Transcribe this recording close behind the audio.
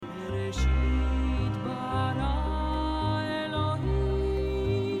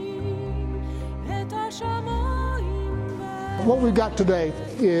What we've got today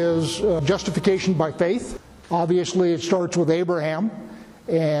is justification by faith. Obviously, it starts with Abraham,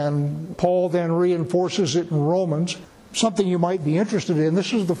 and Paul then reinforces it in Romans. Something you might be interested in,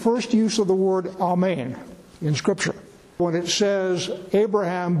 this is the first use of the word amen in Scripture. When it says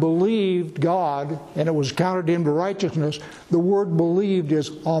Abraham believed God and it was counted him to righteousness, the word believed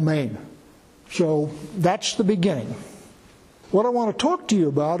is amen. So that's the beginning. What I want to talk to you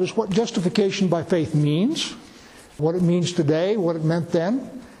about is what justification by faith means, what it means today, what it meant then,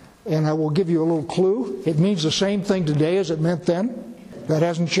 and I will give you a little clue. It means the same thing today as it meant then. That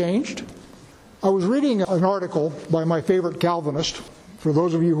hasn't changed. I was reading an article by my favorite Calvinist. For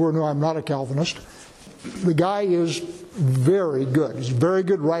those of you who know I'm not a Calvinist, the guy is very good. He's a very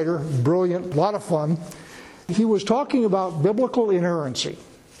good writer, brilliant, a lot of fun. He was talking about biblical inerrancy.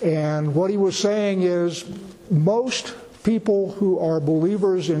 And what he was saying is most people who are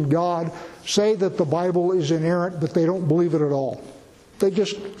believers in God say that the Bible is inerrant, but they don't believe it at all. They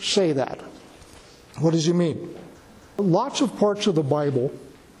just say that. What does he mean? Lots of parts of the Bible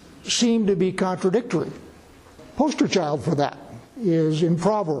seem to be contradictory. Poster child for that is in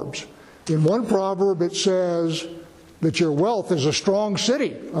Proverbs. In one proverb it says that your wealth is a strong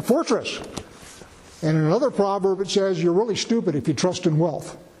city, a fortress. And in another proverb it says you're really stupid if you trust in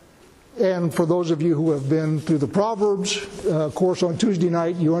wealth. And for those of you who have been through the Proverbs course on Tuesday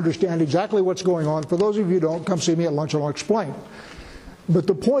night, you understand exactly what's going on. For those of you who don't, come see me at lunch and I'll explain. But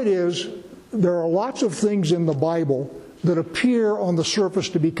the point is, there are lots of things in the Bible that appear on the surface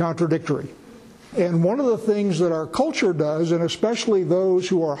to be contradictory. And one of the things that our culture does, and especially those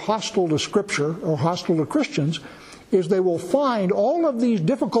who are hostile to Scripture or hostile to Christians, is they will find all of these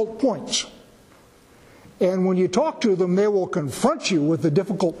difficult points. And when you talk to them, they will confront you with the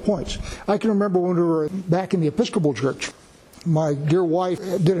difficult points. I can remember when we were back in the Episcopal Church, my dear wife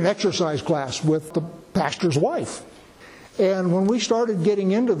did an exercise class with the pastor's wife. And when we started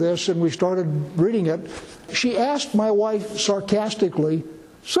getting into this and we started reading it, she asked my wife sarcastically,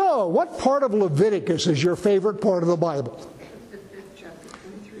 "So, what part of Leviticus is your favorite part of the Bible?" Chapter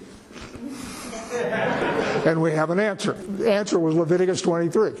 23. And we have an answer. The answer was Leviticus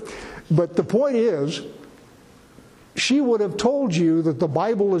 23. But the point is, she would have told you that the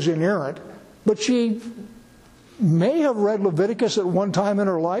Bible is inerrant, but she may have read Leviticus at one time in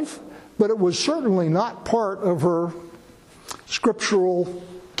her life, but it was certainly not part of her scriptural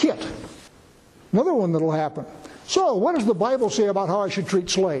kit. Another one that'll happen. So, what does the Bible say about how I should treat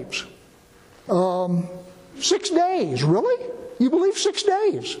slaves? 6 days, really? You believe 6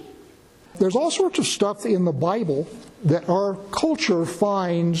 days? There's all sorts of stuff in the Bible that our culture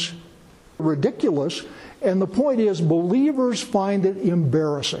finds ridiculous, and the point is believers find it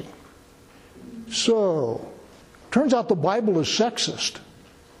embarrassing. So, turns out the Bible is sexist.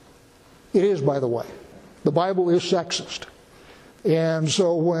 It is, by the way. The Bible is sexist. And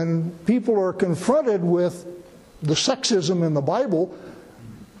so when people are confronted with the sexism in the Bible,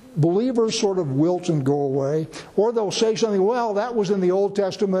 believers sort of wilt and go away, or they'll say something, well, that was in the Old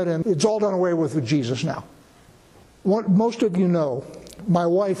Testament and it's all done away with Jesus now. What most of you know, my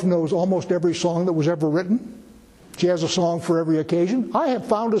wife knows almost every song that was ever written. She has a song for every occasion. I have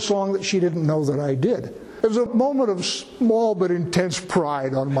found a song that she didn't know that I did. It was a moment of small but intense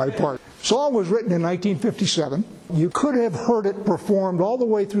pride on my part. The song was written in 1957. You could have heard it performed all the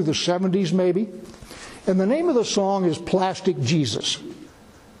way through the 70s maybe. And the name of the song is Plastic Jesus.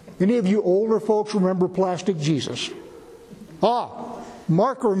 Any of you older folks remember Plastic Jesus?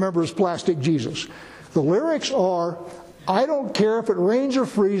 Mark remembers Plastic Jesus. The lyrics are, I don't care if it rains or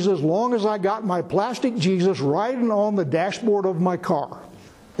freezes as long as I got my plastic Jesus riding on the dashboard of my car.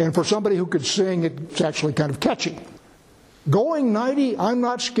 And for somebody who could sing, it's actually kind of catchy. Going 90, I'm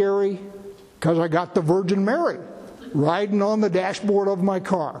not scary because I got the Virgin Mary riding on the dashboard of my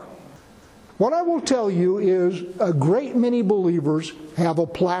car. What I will tell you is a great many believers have a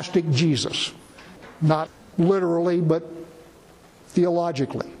plastic Jesus. Not literally, but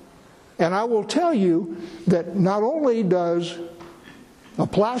theologically. And I will tell you that not only does a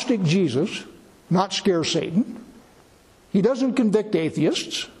plastic Jesus not scare Satan, he doesn't convict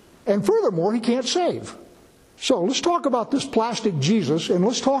atheists, and furthermore, he can't save. So let's talk about this plastic Jesus, and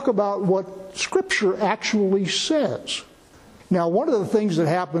let's talk about what Scripture actually says. Now, one of the things that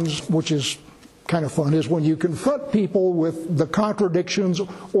happens, which is kind of fun, is when you confront people with the contradictions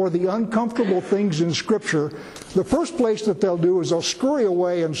or the uncomfortable things in Scripture, the first place that they'll do is they'll scurry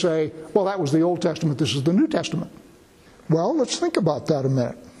away and say, well, that was the Old Testament, this is the New Testament. Well, let's think about that a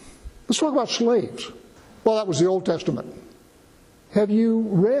minute. Let's talk about slaves. Well, that was the Old Testament. Have you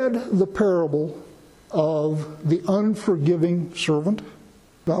read the parable of the unforgiving servant?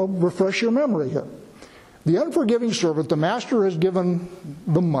 I'll refresh your memory here. The unforgiving servant, the master has given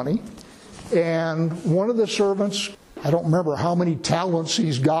the money, and one of the servants, I don't remember how many talents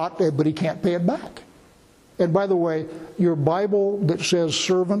he's got, but he can't pay it back. And by the way, your Bible that says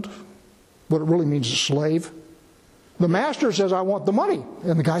servant, what it really means is slave. The master says, I want the money.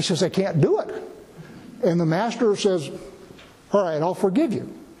 And the guy says, I can't do it. And the master says, all right, I'll forgive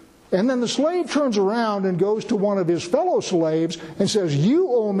you. And then the slave turns around and goes to one of his fellow slaves and says, you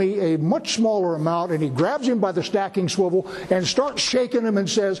owe me a much smaller amount. And he grabs him by the stacking swivel and starts shaking him and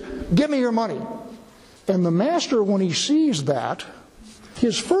says, give me your money. And the master, when he sees that,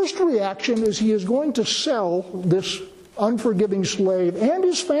 his first reaction is he is going to sell this unforgiving slave and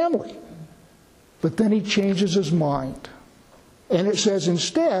his family. But then he changes his mind. And it says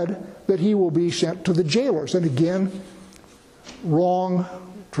instead that he will be sent to the jailers. And again, wrong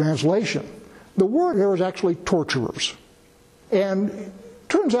translation. The word here is actually torturers. And it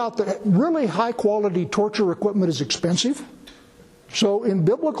turns out that really high quality torture equipment is expensive. So in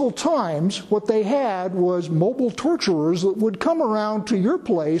biblical times, what they had was mobile torturers that would come around to your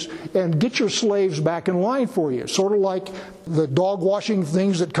place and get your slaves back in line for you. Sort of like the dog washing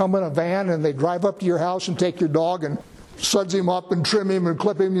things that come in a van and they drive up to your house and take your dog and suds him up and trim him and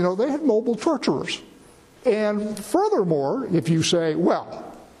clip him. You know, they had mobile torturers. And furthermore, if you say, well,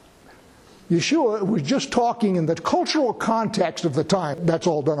 Yeshua was just talking in the cultural context of the time, that's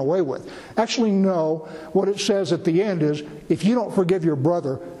all done away with. Actually, no. What it says at the end is, if you don't forgive your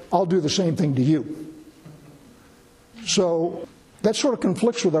brother, I'll do the same thing to you. So that sort of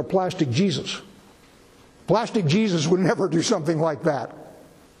conflicts with our plastic Jesus. Plastic Jesus would never do something like that.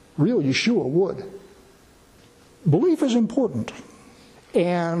 Real Yeshua would. Belief is important.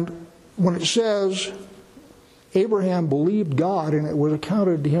 And when it says Abraham believed God and it was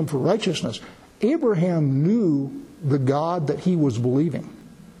accounted to him for righteousness, Abraham knew the God that he was believing.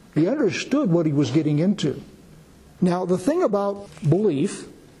 He understood what he was getting into. Now, the thing about belief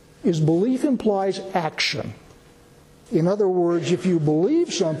is belief implies action. In other words, if you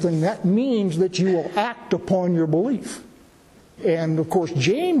believe something, that means that you will act upon your belief. And of course,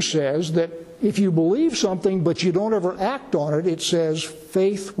 James says that if you believe something but you don't ever act on it, it says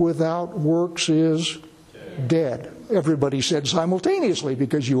faith without works is dead. Everybody said simultaneously,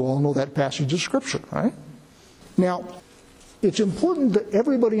 because you all know that passage of Scripture, right? Now, it's important that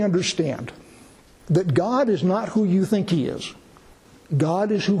everybody understand that God is not who you think He is.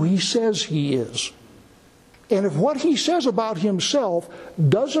 God is who He says He is. And if what He says about Himself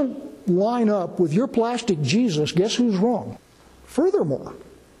doesn't line up with your plastic Jesus, guess who's wrong? Furthermore,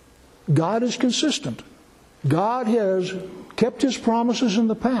 God is consistent. God has kept His promises in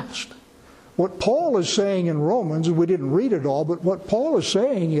the past. What Paul is saying in Romans, and we didn't read it all, but what Paul is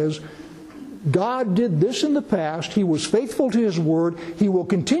saying is God did this in the past. He was faithful to His word. He will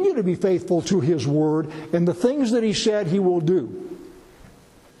continue to be faithful to His word, and the things that He said He will do.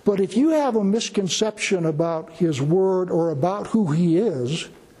 But if you have a misconception about His word or about who He is,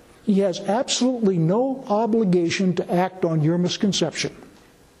 He has absolutely no obligation to act on your misconception.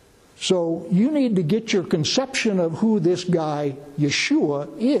 So you need to get your conception of who this guy, Yeshua,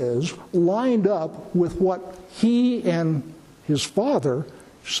 is lined up with what he and his Father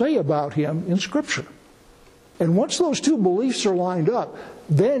say about him in Scripture. And once those two beliefs are lined up,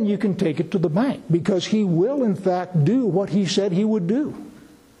 then you can take it to the bank, because he will in fact do what he said he would do.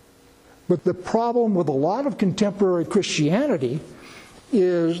 But the problem with a lot of contemporary Christianity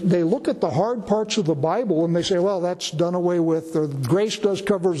is they look at the hard parts of the Bible and they say, well, that's done away with, or grace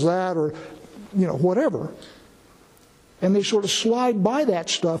covers that, or whatever. And they sort of slide by that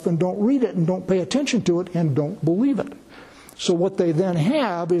stuff and don't read it and don't pay attention to it and don't believe it. So what they then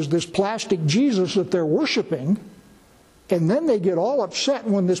have is this plastic Jesus that they're worshiping, and then they get all upset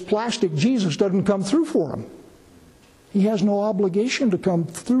when this plastic Jesus doesn't come through for them. He has no obligation to come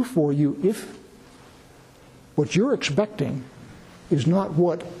through for you if what you're expecting is not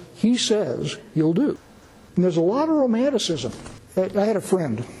what He says He'll do. And there's a lot of romanticism. I had a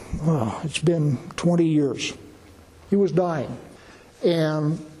friend, it's been 20 years. He was dying.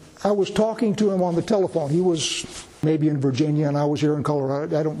 And I was talking to him on the telephone. He was maybe in Virginia and I was here in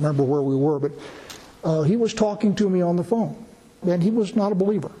Colorado. I don't remember where we were, but he was talking to me on the phone. And he was not a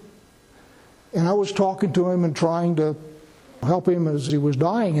believer. And I was talking to him and trying to help him as he was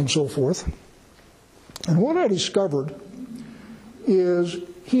dying and so forth. And what I discovered is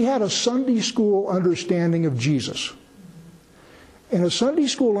he had a Sunday school understanding of Jesus. And a Sunday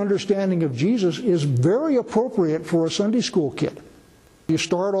school understanding of Jesus is very appropriate for a Sunday school kid. You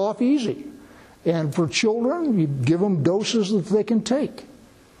start off easy. And for children, you give them doses that they can take.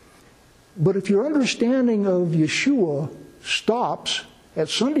 But if your understanding of Yeshua stops at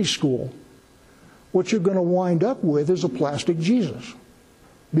Sunday school, what you're going to wind up with is a plastic Jesus.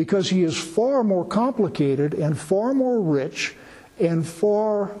 Because he is far more complicated and far more rich and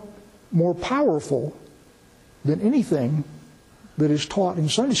far more powerful than anything that is taught in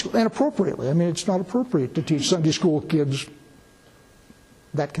Sunday school, and appropriately. I mean, it's not appropriate to teach Sunday school kids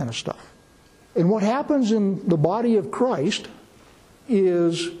that kind of stuff. And what happens in the body of Christ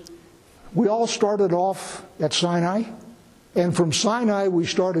is we all started off at Sinai, and from Sinai we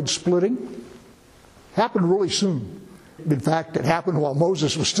started splitting. Happened really soon. In fact, it happened while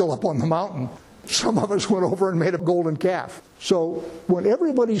Moses was still up on the mountain. Some of us went over and made a golden calf. So when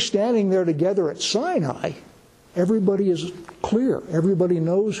everybody's standing there together at Sinai, everybody is clear. Everybody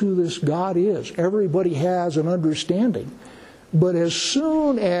knows who this God is. Everybody has an understanding. But as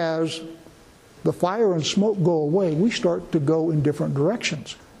soon as the fire and smoke go away, we start to go in different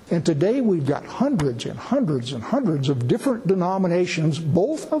directions. And today we've got hundreds and hundreds and hundreds of different denominations,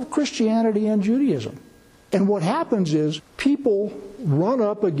 both of Christianity and Judaism. And what happens is people run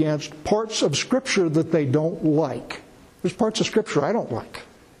up against parts of Scripture that they don't like. There's parts of Scripture I don't like.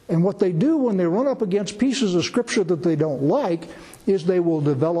 And what they do when they run up against pieces of Scripture that they don't like is they will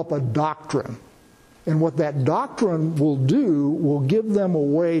develop a doctrine. And what that doctrine will do will give them a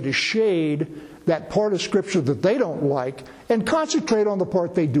way to shade that part of Scripture that they don't like and concentrate on the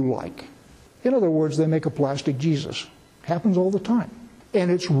part they do like. In other words, they make a plastic Jesus. Happens all the time. And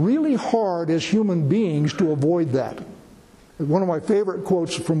it's really hard as human beings to avoid that. One of my favorite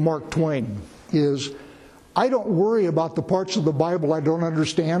quotes from Mark Twain is, "I don't worry about the parts of the Bible I don't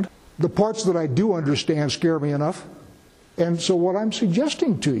understand. The parts that I do understand scare me enough." And so what I'm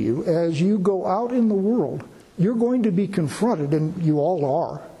suggesting to you, as you go out in the world, you're going to be confronted, and you all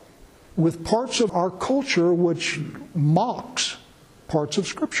are, with parts of our culture which mocks parts of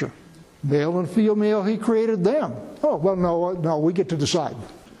Scripture. Male and female, he created them. Oh, well, no, we get to decide.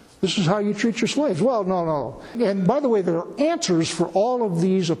 This is how you treat your slaves. Well, no. And by the way, there are answers for all of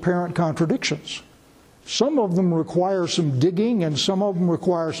these apparent contradictions. Some of them require some digging, and some of them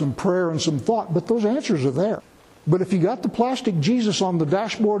require some prayer and some thought, but those answers are there. But if you got the plastic Jesus on the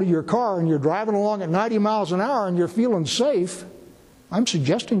dashboard of your car and you're driving along at 90 miles an hour and you're feeling safe, I'm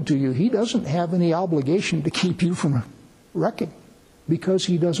suggesting to you he doesn't have any obligation to keep you from wrecking, because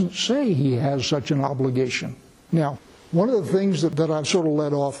he doesn't say he has such an obligation. Now, one of the things that I've sort of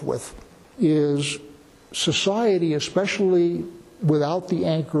led off with is society, especially without the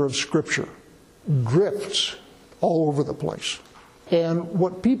anchor of Scripture, drifts all over the place. And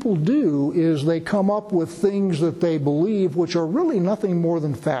what people do is they come up with things that they believe which are really nothing more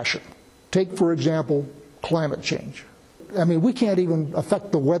than fashion. Take, for example, climate change. I mean, we can't even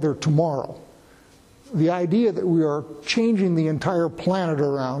affect the weather tomorrow. The idea that we are changing the entire planet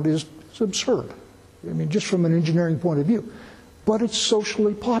around is absurd. I mean, just from an engineering point of view. But it's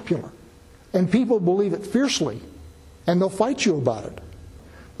socially popular. And people believe it fiercely, and they'll fight you about it.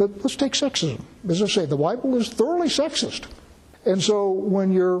 But let's take sexism. As I say, the Bible is thoroughly sexist. And so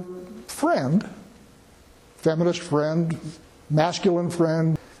when your friend, feminist friend, masculine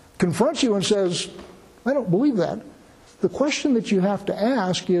friend, confronts you and says, "I don't believe that," the question that you have to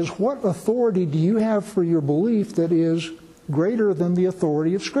ask is, what authority do you have for your belief that is greater than the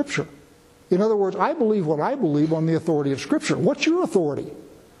authority of Scripture? In other words, I believe what I believe on the authority of Scripture. What's your authority?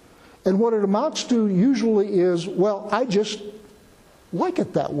 And what it amounts to usually is, well, I just like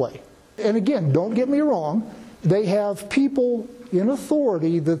it that way. And again, don't get me wrong, they have people in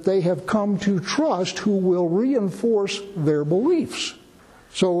authority that they have come to trust who will reinforce their beliefs.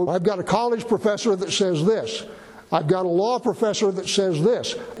 So I've got a college professor that says this. I've got a law professor that says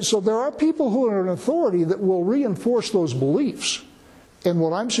this. So there are people who are in authority that will reinforce those beliefs. And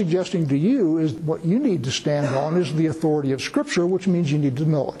what I'm suggesting to you is what you need to stand on is the authority of Scripture, which means you need to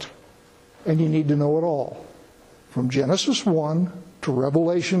know it. And you need to know it all. From Genesis 1 to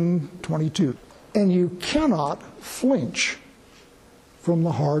Revelation 22. And you cannot flinch from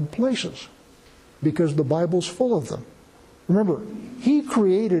the hard places, because the Bible's full of them. Remember, He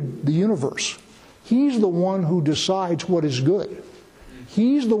created the universe. He's the one who decides what is good.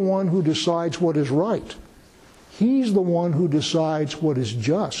 He's the one who decides what is right. He's the one who decides what is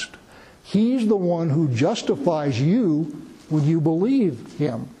just. He's the one who justifies you when you believe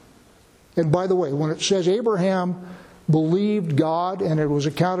Him. And by the way, when it says Abraham believed God and it was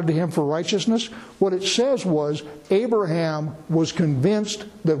accounted to him for righteousness, what it says was Abraham was convinced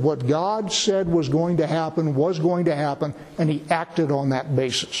that what God said was going to happen, and he acted on that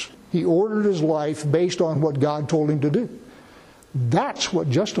basis. He ordered his life based on what God told him to do. That's what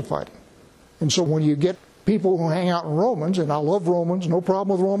justified him. And so when you get people who hang out in Romans, and I love Romans, no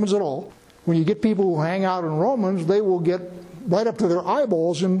problem with Romans at all, when you get people who hang out in Romans, they will get right up to their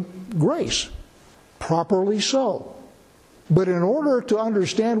eyeballs in grace. Properly so. But in order to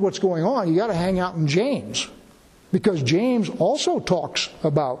understand what's going on, you got to hang out in James, because James also talks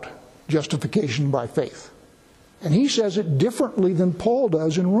about justification by faith. And he says it differently than Paul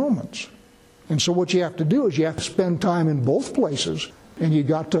does in Romans. And so what you have to do is you have to spend time in both places, and you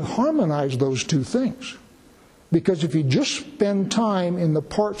got to harmonize those two things. Because if you just spend time in the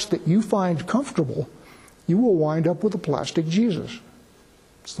parts that you find comfortable, you will wind up with a plastic Jesus.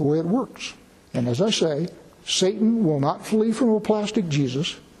 It's the way it works. And as I say, Satan will not flee from a plastic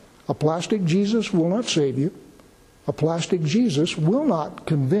Jesus. A plastic Jesus will not save you. A plastic Jesus will not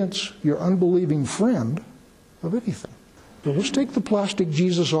convince your unbelieving friend of anything. So let's take the plastic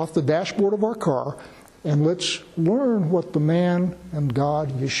Jesus off the dashboard of our car, and let's learn what the man and God,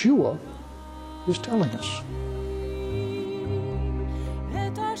 Yeshua, is telling us.